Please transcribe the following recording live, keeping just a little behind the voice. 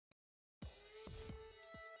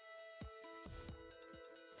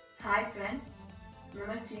Hi friends,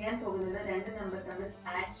 നമ്മൾ ചെയ്യാൻ പോകുന്നത് രണ്ട് നമ്പർ തമ്മിൽ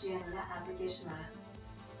ആഡ് ചെയ്യാനുള്ള ആപ്ലിക്കേഷൻ ആണ്.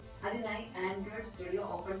 അതിനായി ആൻഡ്രോയിഡ് സ്റ്റുഡിയോ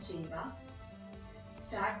ഓപ്പൺ ചെയ്യുക.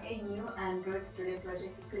 Start A new Android studio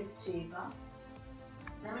project click ചെയ്യുക.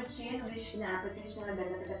 നമ്മൾ ചെയ്യാൻ ഉദ്ദേശിക്കുന്ന ആപ്ലിക്കേഷനുമായി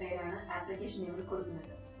ബന്ധപ്പെട്ട പേരാണ് ആപ്ലിക്കേഷൻ നെയിമിൽ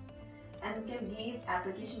കൊടുക്കുന്നത്. And we can give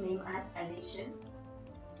application name as addition.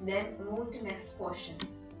 Then move to next portion.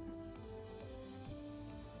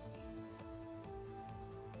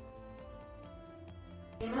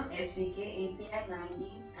 Minimum SDK API 90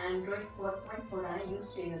 Android 4.4 ആണ്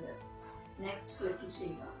യൂസ് ചെയ്യുന്നത്. നെക്സ്റ്റ് ക്ലിക്ക്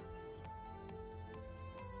ചെയ്യുക.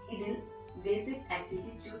 ഇതിൽ ബേസിക്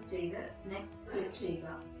ആക്ടിവിറ്റി ചൂസ് ചെയ്ത് നെക്സ്റ്റ് ക്ലിക്ക് ചെയ്യുക.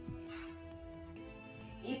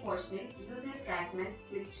 ഈ പോർഷനിൽ യൂസർ ഫ്രാഗ്മെന്റ്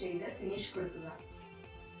ക്ലിക്ക് ചെയ്ത് ഫിനിഷ് കൊടുക്കുക.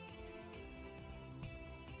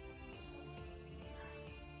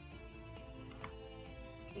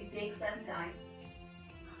 It takes some time.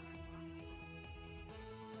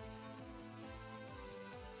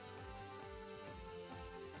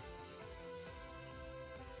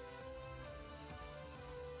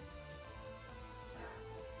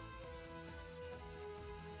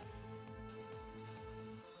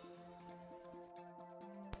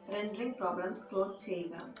 Rendering problems close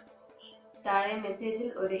ചെയ്യുക. താഴെ മെസ്സേജിൽ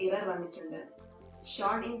ഒരു എറർ വന്നിട്ടുണ്ട്.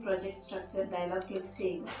 Shown in project structure dialog click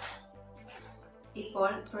ചെയ്യുക. ഇപ്പോൾ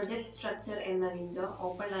പ്രൊജക്ട് സ്ട്രക്ചർ എന്ന വിൻഡോ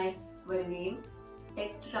ഓപ്പൺ ആയി വരികയും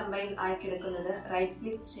ടെക്സ്റ്റ് കമ്പൈൽ ആയി കിടക്കുന്നത് റൈറ്റ്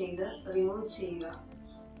ക്ലിക്ക് ചെയ്ത് റിമൂവ് ചെയ്യുക.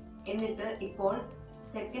 എന്നിട്ട് ഇപ്പോൾ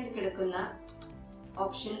സെക്കൻഡ് കിടക്കുന്ന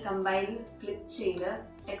ഓപ്ഷൻ കമ്പൈൽ ക്ലിക്ക് ചെയ്ത്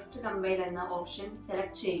ടെക്സ്റ്റ് കമ്പൈൽ എന്ന ഓപ്ഷൻ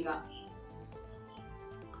സെലക്ട് ചെയ്യുക.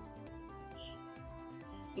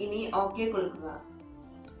 ഇനി ഓക്കെ കൊടുക്കുക.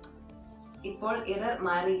 ഇപ്പോൾ എറർ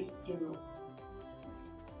മാറിയിരിക്കുന്നു.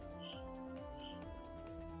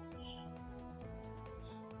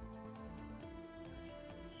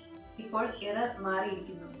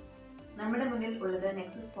 നമ്മുടെ മുന്നിൽ ഉള്ളത്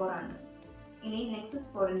Nexus 4 ആണ്. ഇനി Nexus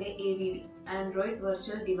 4ന്റെ AVD Android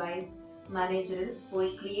Virtual Device മാനേജറിൽ പോയി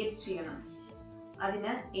ക്രിയേറ്റ് ചെയ്യണം.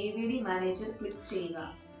 അതിന് AVD മാനേജർ ക്ലിക്ക് ചെയ്യുക.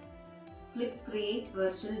 Click create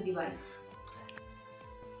virtual device.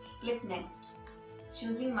 Click next.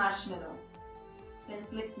 Choosing Marshmallow. Then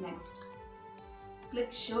click next.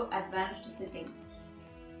 Click Show Advanced Settings.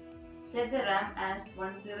 Set the RAM as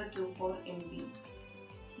 1024 MB,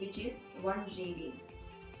 which is 1 GB.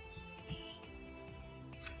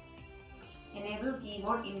 Enable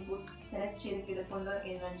keyboard input select ചെയ്ത് കിടപ്പുണ്ടോ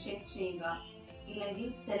എന്ന് check ചെയ്യുക. ഇല്ലെങ്കിൽ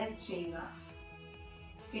select ചെയ്യുക.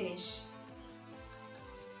 Finish.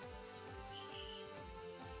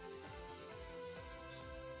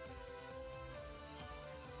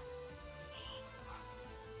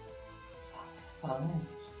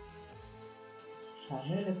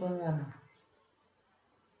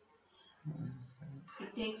 It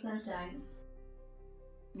takes some time.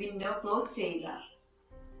 Window close ചെയ്യുക.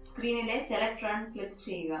 സ്ക്രീനിലെ select run click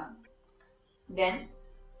ചെയ്യുക. Then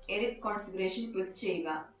edit configuration click ചെയ്യുക.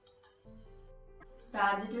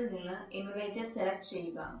 ടാർഗറ്റിൽ നിന്ന് emulator select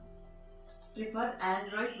ചെയ്യുക. Prefer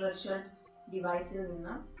Android Virtual Deviceൽ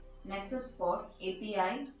നിന്ന് Nexus 4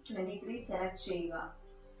 API 23 സെലക്ട് ചെയ്യുക.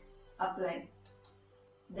 Apply.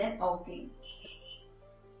 Then OK.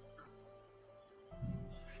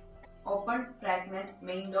 Open fragment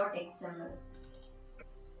main.xml.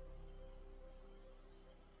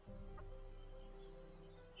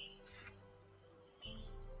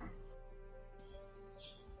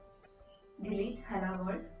 Delete hello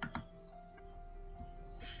world.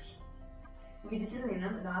 വിജിറ്റിൽ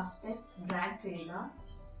നിന്നും last text drag ചെയ്യുക.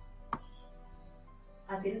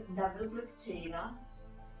 അതിൽ ഡബിൾ ക്ലിക്ക് ചെയ്യുക.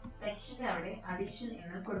 ടെക്സ്റ്റിന്റെ അവിടെ അഡീഷൻ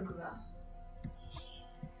എന്ന് കൊടുക്കുക.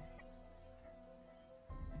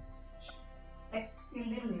 ടെക്സ്റ്റ്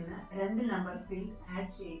ഫീൽഡിൽ നിന്ന് 2 നമ്പർ ഫീൽഡ്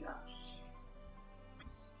ആഡ് ചെയ്യുക.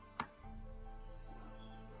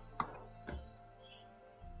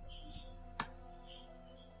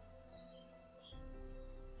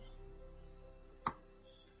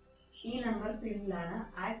 ഈ നമ്പർ ഫീൽഡിലാണ്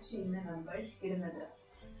ആഡ് ചെയ്യുന്ന നമ്പേഴ്സ് ഇടുന്നത്.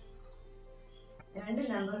 2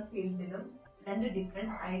 നമ്പർ ഫീൽഡിലും 2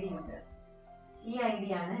 ഡിഫറെന്റ് ഐഡി ഉണ്ട്. ഈ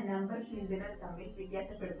ഐഡിയാണ് നമ്പർ ഫീൽഡുകൾ തമ്മിൽ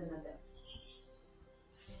വ്യത്യാസപ്പെടുത്തുന്നത്.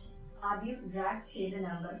 ആദ്യം ഡ്രാഗ് ചെയ്ത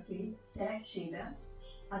നമ്പർ ഫീൽഡ് സെലക്ട് ചെയ്ത്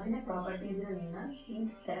അതിന്റെ പ്രോപ്പർട്ടീസിൽ നിന്ന്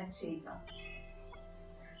ഹിന്റ് സെലക്ട് ചെയ്യുക.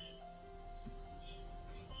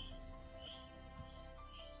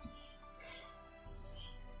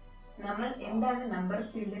 നമ്മൾ എന്താണ് നമ്പർ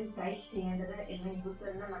ഫീൽഡിൽ ടൈപ്പ് ചെയ്യേണ്ടത് എന്ന്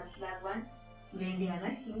യൂസറിന് മനസ്സിലാക്കുവാൻ വേണ്ടിയാണ്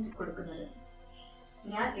ഹിന്റ് കൊടുക്കുന്നത്.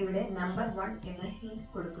 ഞാൻ ഇവിടെ നമ്പർ 1 എന്ന് ഹിന്റ്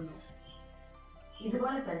കൊടുക്കുന്നു.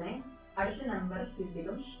 ഇതുപോലെ തന്നെ അടുത്ത നമ്പർ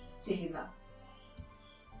ഫീൽഡിലും ചെയ്യുക.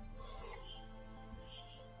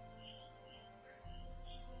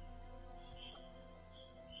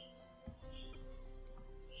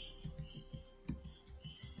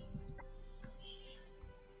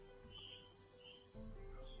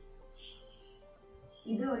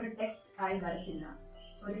 ടെക്സ്റ്റ് ആയി വരത്തില്ല,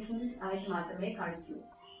 ഒരു ഹിന്റ് ആയിട്ട് മാത്രമേ കാണിക്കൂ.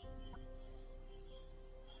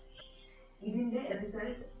 ഇതിന്റെ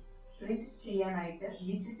റിസൾട്ട് പ്രിന്റ് ചെയ്യാനായിട്ട്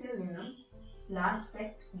ഡിജിറ്റിൽ നിന്നും ലാർജ്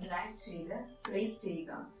ടെക്സ്റ്റ് ഡ്രാഗ് ചെയ്ത് പ്ലേസ്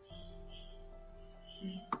ചെയ്യുക.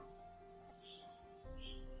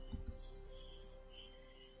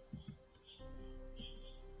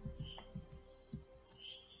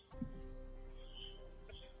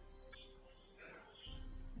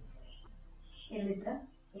 എന്നിട്ട്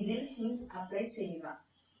ഇതിൽ ഹിന്റ് അപ്ലൈ ചെയ്യുക.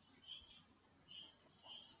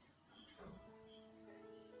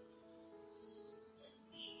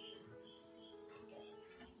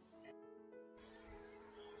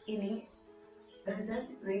 ഇനി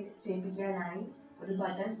റിസൾട്ട് പ്രിന്റ് ചെയ്യിപ്പിക്കാനായി ഒരു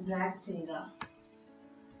ബട്ടൺ ഡ്രാഗ് ചെയ്യുക.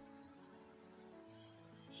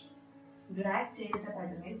 ഡ്രാഗ് ചെയ്ത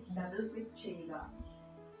ബട്ടണിൽ ഡബിൾ ക്ലിക്ക് ചെയ്യുക.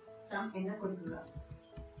 സം എന്ന് കൊടുക്കുക.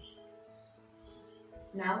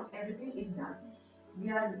 Now everything is done. We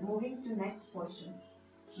are moving to next portion,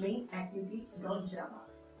 main activity.java.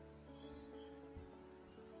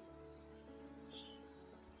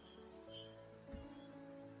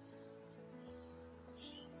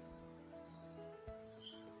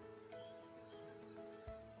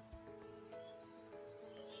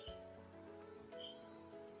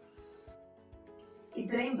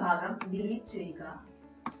 ഇത്രയും ഭാഗം ഡിലീറ്റ് ചെയ്യുക.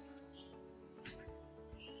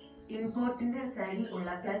 ഇമ്പോർട്ടിന്റെ സൈഡിൽ ഉള്ള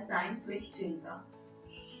പ്ലസ് സൈൻ ക്ലിക്ക് ചെയ്യുക.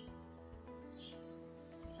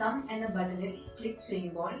 സം എന്ന ബട്ടണിൽ ക്ലിക്ക്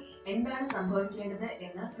ചെയ്യുമ്പോൾ എന്താണ് സംഭവിക്കേണ്ടത്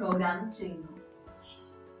എന്ന് പ്രോഗ്രാമിംഗ് ചെയ്യുന്നു.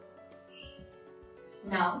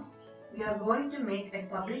 Now we are going to make a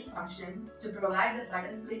public function to provide the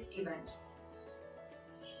button click event.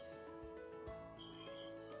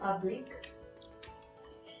 Public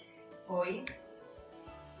void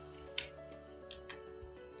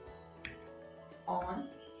on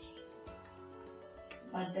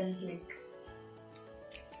button click.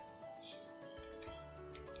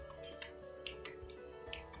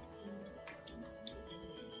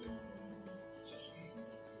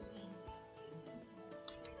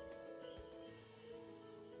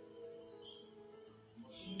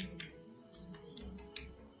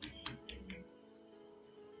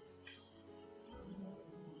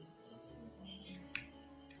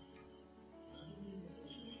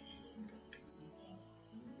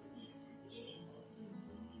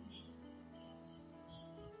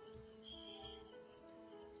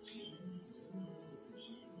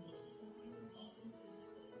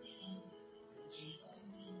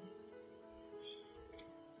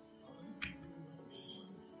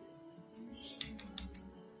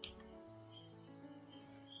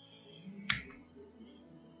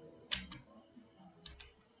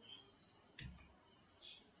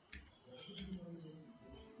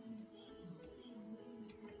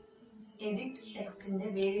 Edit ടെക്സ്റ്റിന്റെ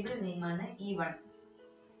വേരിയബിൾ നെയിമാണ് E1.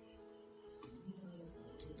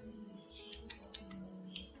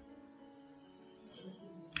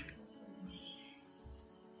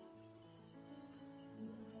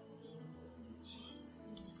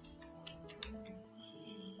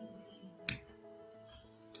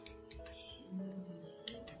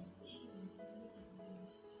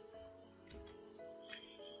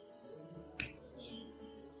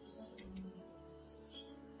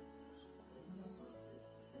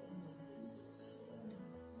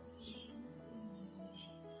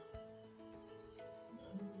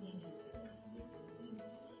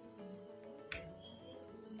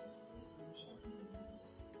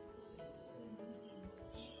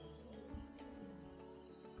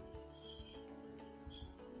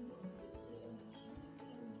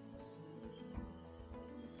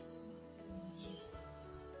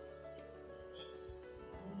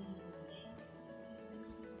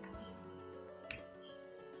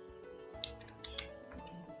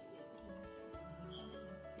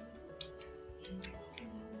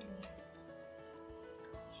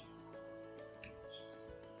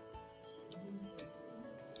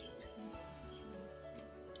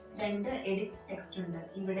 രണ്ട് എഡിറ്റ് ടെക്സ്റ്റ് ഉണ്ട്.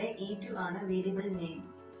 ഇവിടെ E2 ആണ് variable name.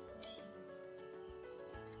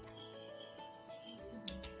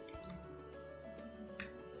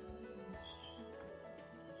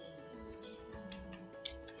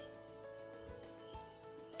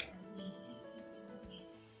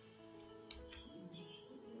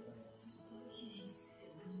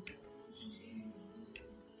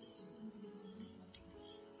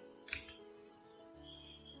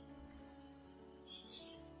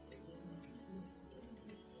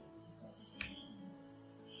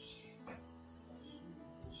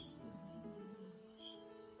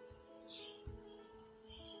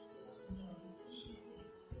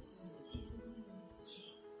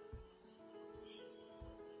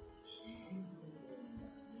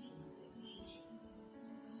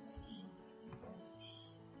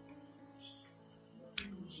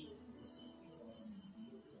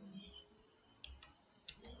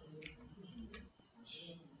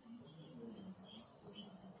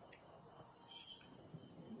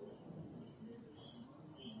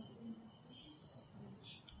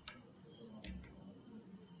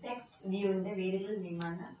 Next വ്യൂവിന്റെ variable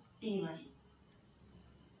നെയിമാണ് T1.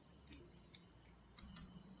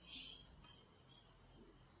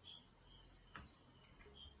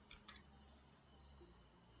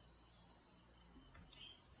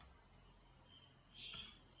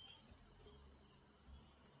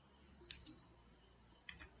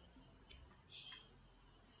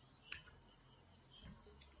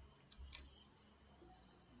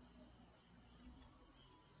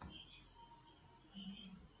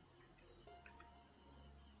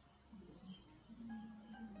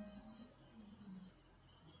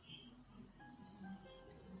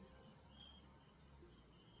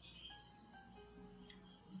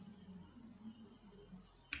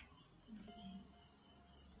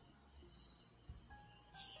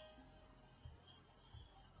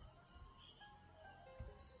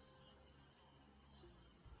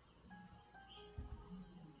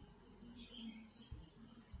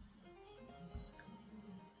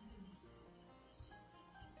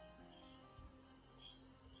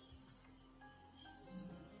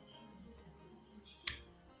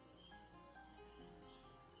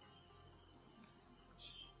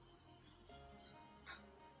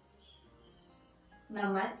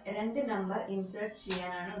 നമ്മൾ രണ്ട് number insert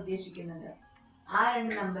ചെയ്യാനാണ് ഉദ്ദേശിക്കുന്നത്. ആ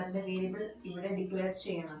രണ്ട് നമ്പറിന്റെ വേരിയബിൾ ഇവിടെ ഡിക്ലെയർ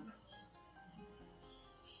ചെയ്യണം.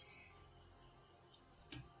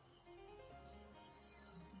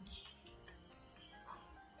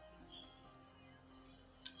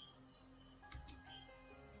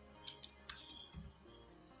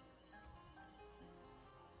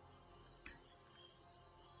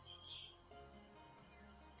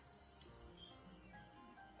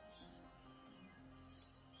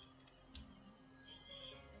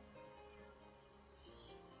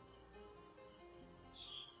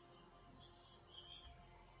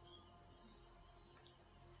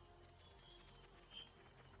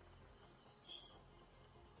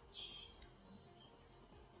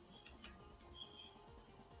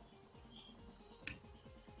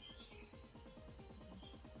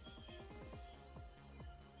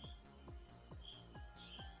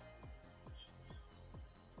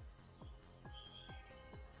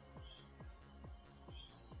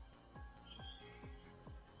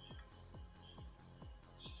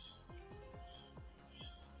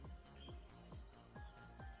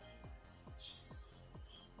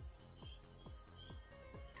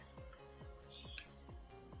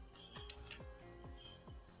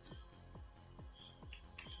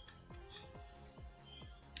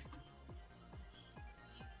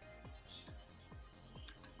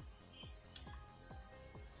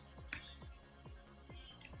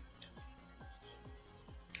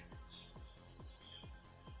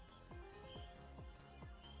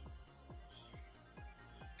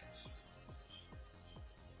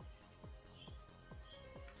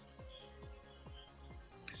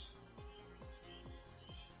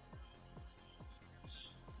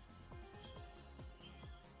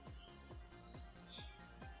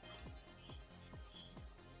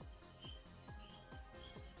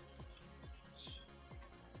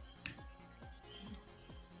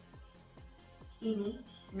 ഇനി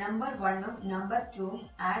നമ്പർ 1ഉം നമ്പർ 2ഉം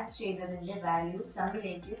ആഡ് ചെയ്തതിന്റെ വാല്യൂ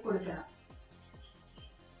സമ്മിലേക്ക് കൊടുക്കണം.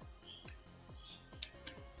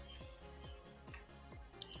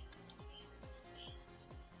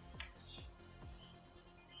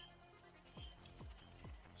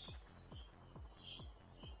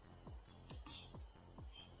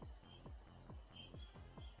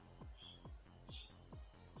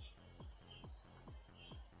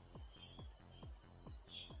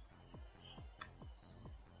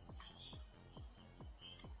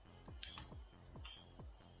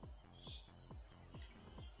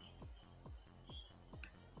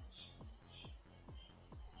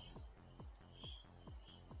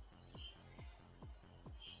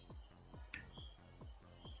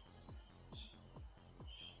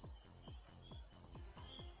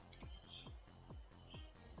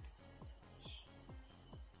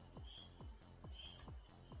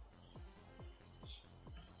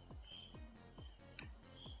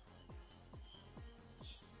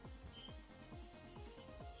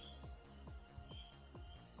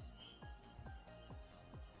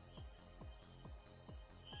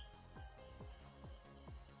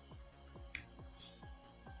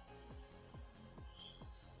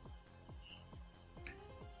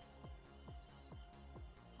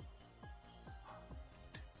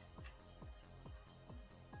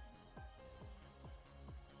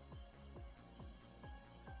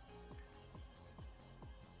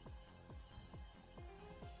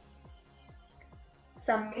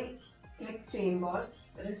 സമ്മിൽ ക്ലിക്ക് ചെയ്യുമ്പോൾ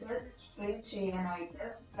റിസൾട്ട് പ്രിന്റ് ചെയ്യാനായിട്ട്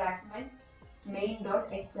ഫ്രാഗ്മെന്റ്സ്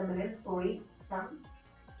main.xml പോയി സം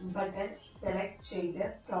ബട്ടൺ സെലക്ട് ചെയ്ത്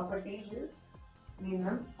പ്രോപ്പർട്ടീസിൽ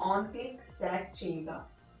നിന്നും ഓൺ ക്ലിക്ക് സെലക്ട് ചെയ്യുക.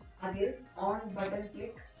 അതിൽ ഓൺ ബട്ടൺ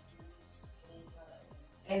ക്ലിക്ക്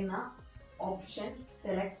എന്ന ഓപ്ഷൻ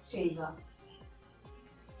സെലക്ട് ചെയ്യുക.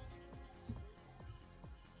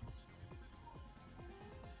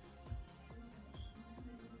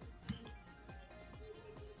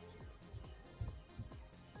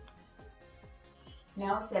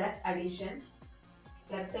 Now select addition.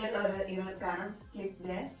 ലെഫ്റ്റ് സൈഡിൽ ഒരു ഇവർ കാണും, ക്ലിക്ക്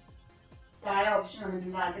there. താഴെ ഓപ്ഷൻ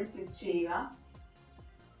വന്നിട്ടുണ്ട്, അതിൽ ക്ലിക്ക് ചെയ്യുക.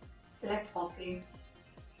 Select okay.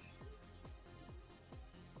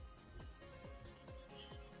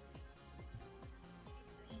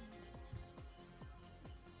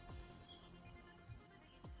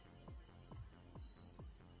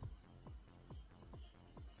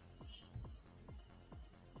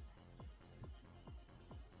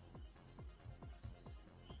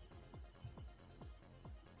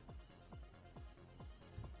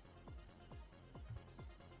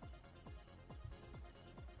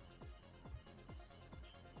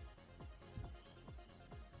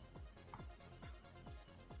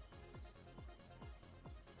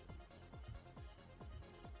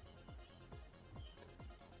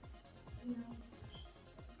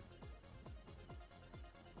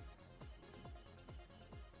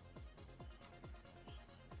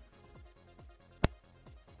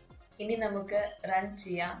 ഇനി നമുക്ക് റൺ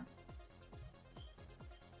ചെയ്യാം.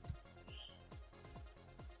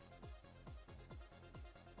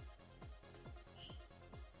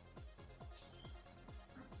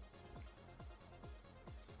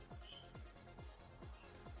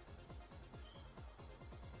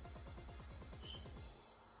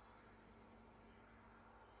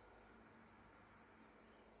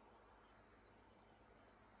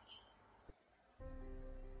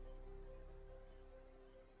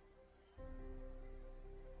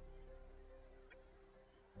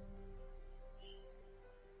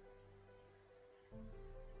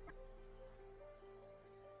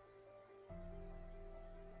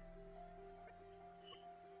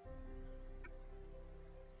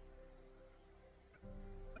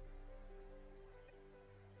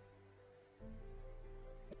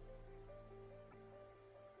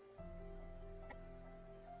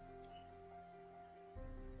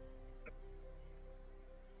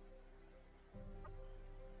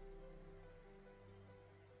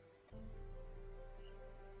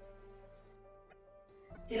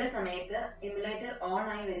 ചില സമയത്ത് എമുലേറ്റർ ഓൺ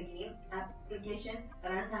ആയി വരികയും ആപ്ലിക്കേഷൻ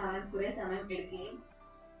റൺ ആവാൻ കുറെ സമയം എടുക്കുകയും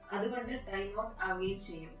അതുകൊണ്ട് ടൈം ഔട്ട് ആവുകയും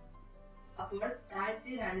ചെയ്യും. അപ്പോൾ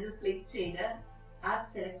താഴത്തെ രണ്ടിൽ ക്ലിക്ക് ചെയ്ത് ആപ്പ്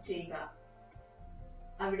സെലക്ട് ചെയ്യുക.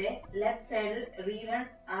 അവിടെ ലെഫ്റ്റ് സൈഡിൽ റീറൺ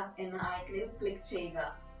ആപ്പ് എന്ന ഐക്കണിൽ ക്ലിക്ക് ചെയ്യുക.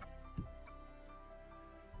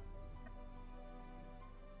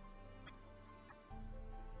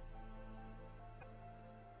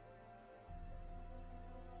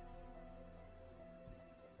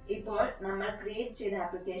 ഇപ്പോൾ നമ്മൾ ക്രിയേറ്റ് ചെയ്ത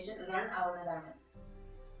ആപ്ലിക്കേഷൻ റൺ ആവുന്നതാണ്.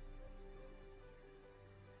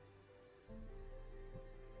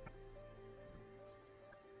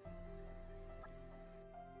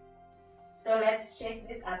 So let's check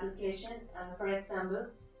this application. For example,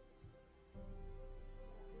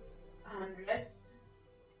 100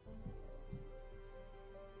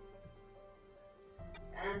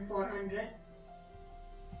 and 400,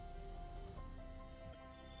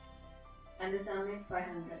 and the sum is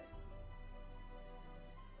 500.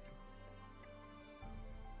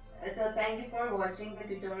 So thank you for watching the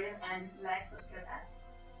tutorial, and like, subscribe us.